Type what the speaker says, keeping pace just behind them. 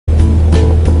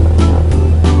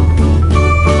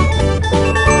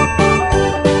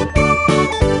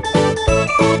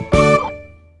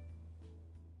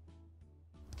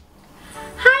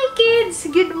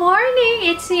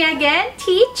me again,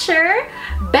 Teacher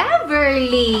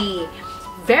Beverly.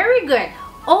 Very good.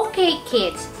 Okay,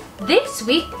 kids. This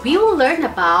week we will learn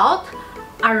about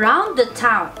around the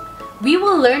town. We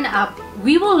will learn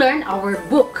our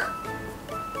book.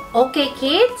 Okay,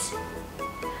 kids?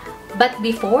 But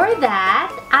before that,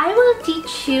 I will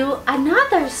teach you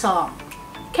another song.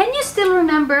 Can you still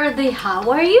remember the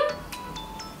How Are You?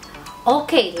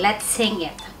 Okay, let's sing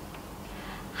it.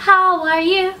 How are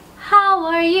you? How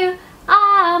are you?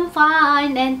 I'm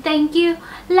fine and thank you.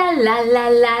 La la la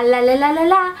la la la la la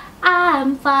la.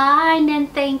 I'm fine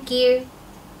and thank you.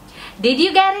 Did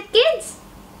you get it, kids?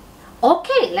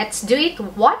 Okay, let's do it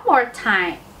one more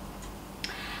time.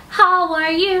 How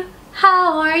are you?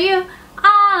 How are you?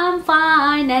 I'm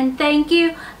fine and thank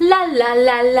you. La la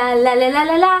la la la la la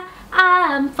la la.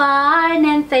 I'm fine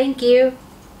and thank you.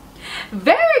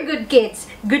 Very good, kids.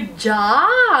 Good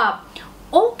job.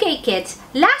 Okay, kids.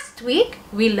 Last week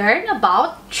we learned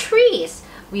about trees.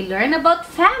 We learned about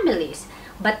families.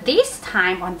 But this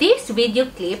time on this video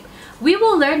clip, we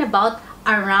will learn about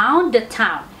around the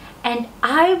town. And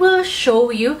I will show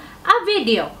you a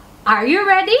video. Are you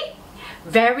ready?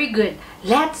 Very good.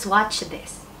 Let's watch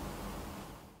this.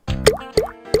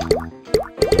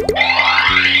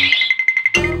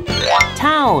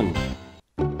 Town.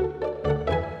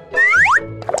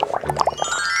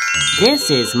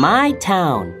 This is my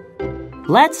town.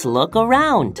 Let's look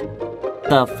around.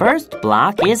 The first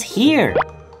block is here.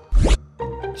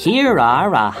 Here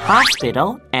are a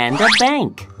hospital and a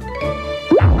bank.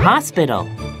 Hospital.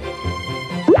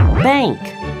 Bank.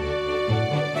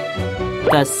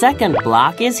 The second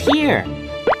block is here.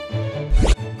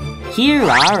 Here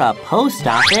are a post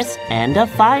office and a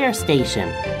fire station.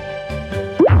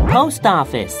 Post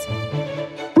office.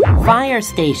 Fire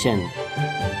station.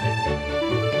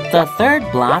 The third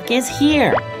block is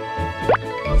here.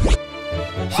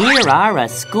 Here are a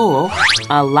school,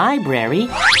 a library,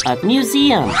 a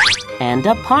museum, and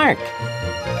a park.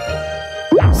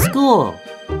 School.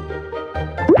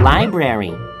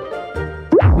 Library.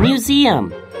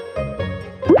 Museum.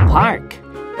 Park.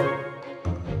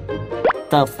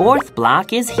 The fourth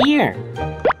block is here.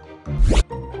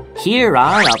 Here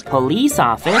are a police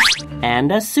office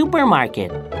and a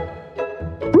supermarket.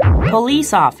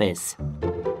 Police office.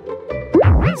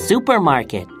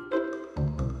 Supermarket.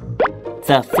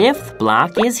 The fifth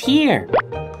block is here.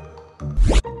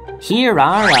 Here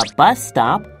are a bus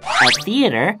stop, a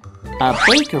theater, a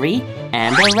bakery,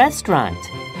 and a restaurant.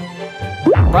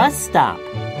 Bus stop.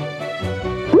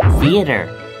 Theater.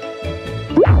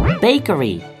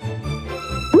 Bakery.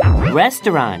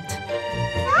 Restaurant.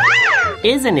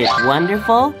 Isn't it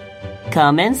wonderful?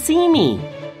 Come and see me.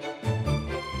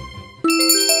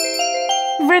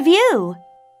 Review.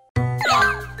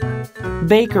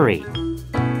 Bakery.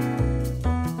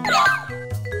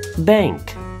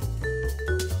 Bank.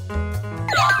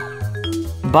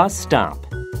 Bus stop.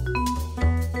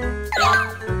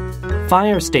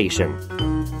 Fire station.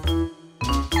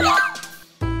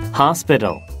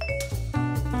 Hospital.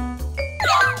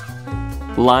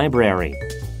 Library.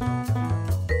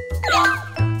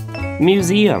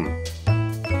 Museum.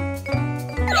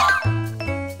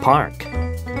 Park.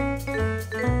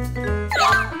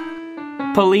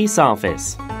 Police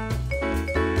office.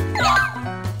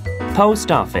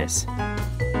 Post office.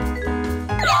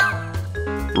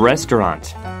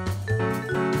 Restaurant.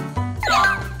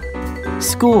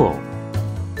 School.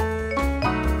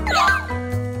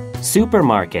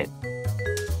 Supermarket.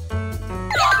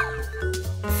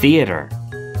 Theater.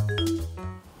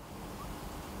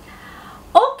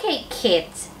 Okay,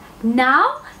 kids.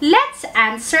 Now let's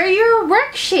answer your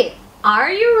worksheet.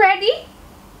 Are you ready?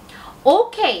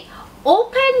 Okay,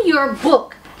 open your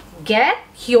book. Get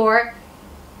your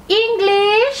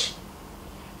English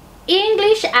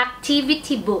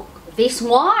activity book. This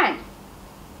one.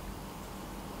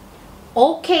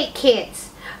 Okay,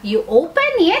 kids. You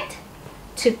open it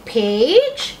to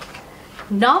page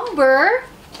number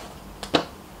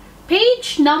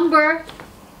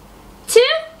 2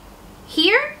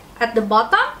 here at the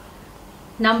bottom,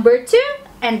 number 2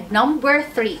 and number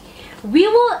 3. We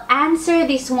will answer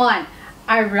this one,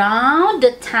 around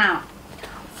the town.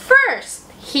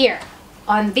 First, here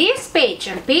on this page,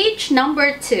 on page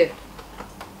number 2.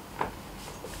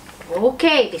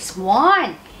 Okay, this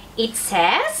one. It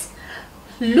says,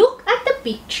 look at the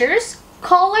pictures,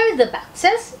 color the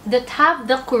boxes that have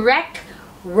the correct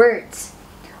words.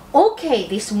 Okay,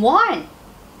 this one.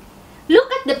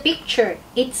 Look at the picture.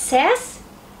 It says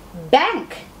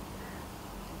bank.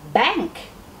 Bank.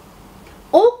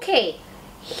 Okay,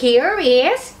 here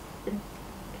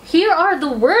are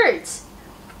the words.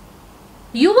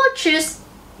 You will choose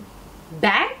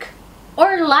Bank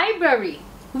or library?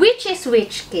 Which is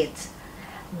which, kids?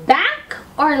 Bank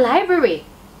or library?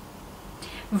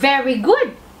 Very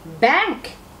good.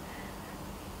 Bank.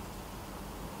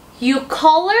 You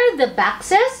color the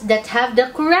boxes that have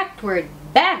the correct word,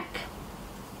 bank.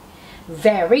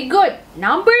 Very good.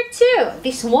 Number 2,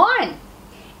 this one.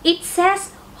 It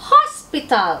says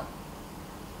hospital.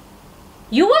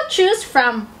 You will choose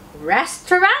from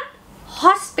restaurant,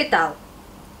 hospital.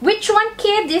 Which one,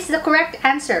 kid, is the correct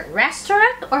answer?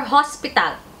 Restaurant or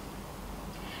hospital?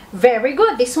 Very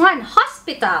good. This one,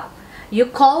 hospital. You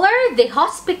color the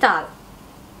hospital.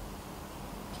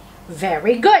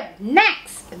 Very good.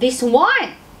 Next, this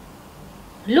one.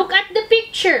 Look at the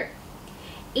picture.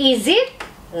 Is it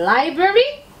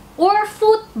library or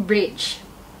footbridge?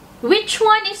 Which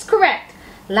one is correct?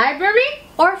 Library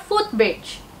or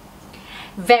footbridge?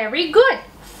 Very good.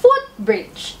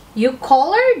 Footbridge. You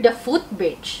color the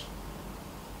footbridge.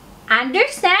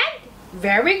 Understand?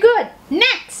 Very good.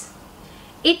 Next.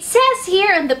 It says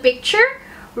here in the picture,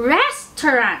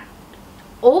 restaurant.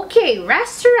 Okay,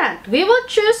 restaurant. We will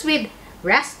choose with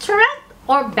restaurant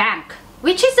or bank.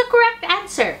 Which is the correct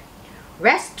answer?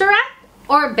 Restaurant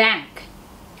or bank?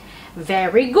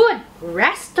 Very good.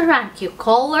 Restaurant. You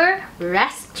color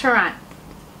restaurant.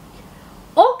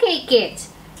 Okay, kids.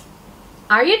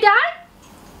 Are you done?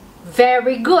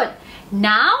 Very good.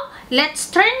 Now, let's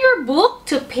turn your book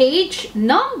to page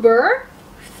number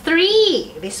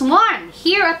 3. This one,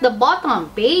 here at the bottom,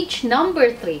 page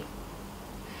number 3.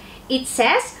 It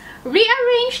says,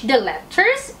 rearrange the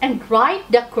letters and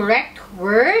write the correct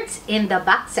words in the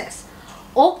boxes.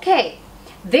 Okay,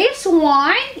 this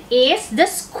one is the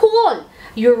school.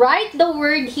 You write the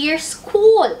word here,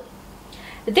 school.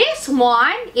 This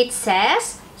one, it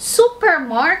says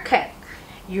supermarket.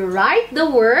 You write the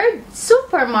word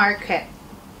supermarket.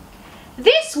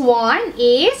 This one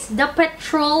is the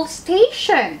petrol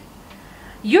station.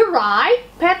 You write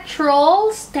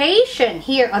petrol station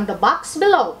here on the box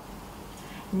below.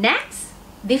 Next,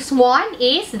 this one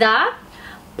is the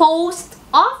post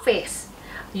office.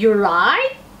 You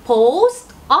write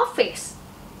post office.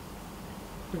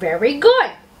 Very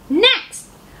good. Next,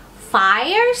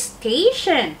 fire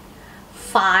station.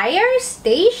 Fire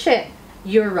station.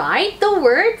 You write the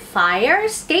word fire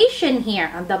station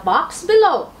here on the box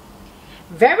below.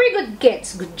 Very good,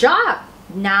 kids. Good job.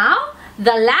 Now,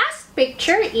 the last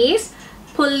picture is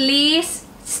police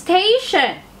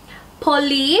station.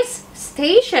 Police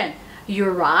station.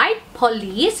 You write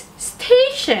police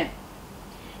station.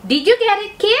 Did you get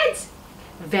it, kids?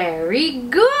 Very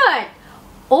good.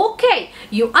 Okay,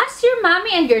 you ask your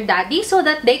mommy and your daddy so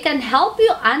that they can help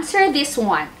you answer this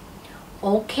one.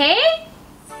 Okay?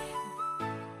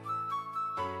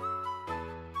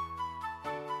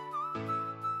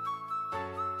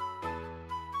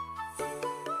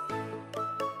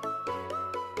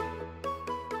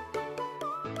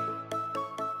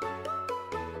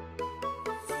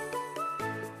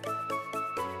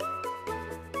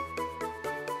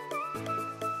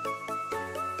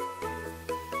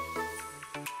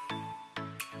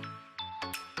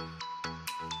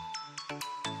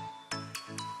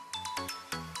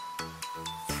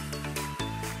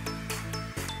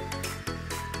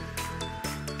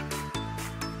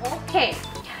 Okay,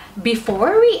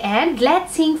 before we end,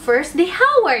 let's sing first the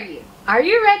how are you? Are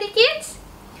you ready, kids?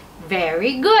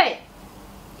 Very good.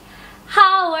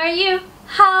 How are you?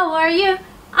 How are you?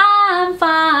 I'm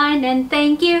fine and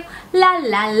thank you. La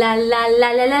la la la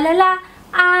la la la la la.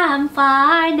 I'm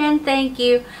fine and thank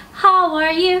you. How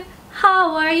are you?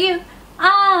 How are you?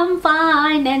 I'm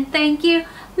fine and thank you.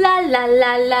 La la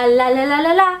la la la la la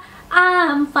la la.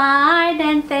 I'm fine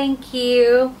and thank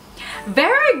you.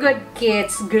 Very good,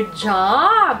 kids. Good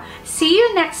job. See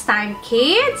you next time,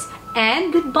 kids.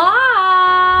 And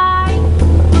goodbye.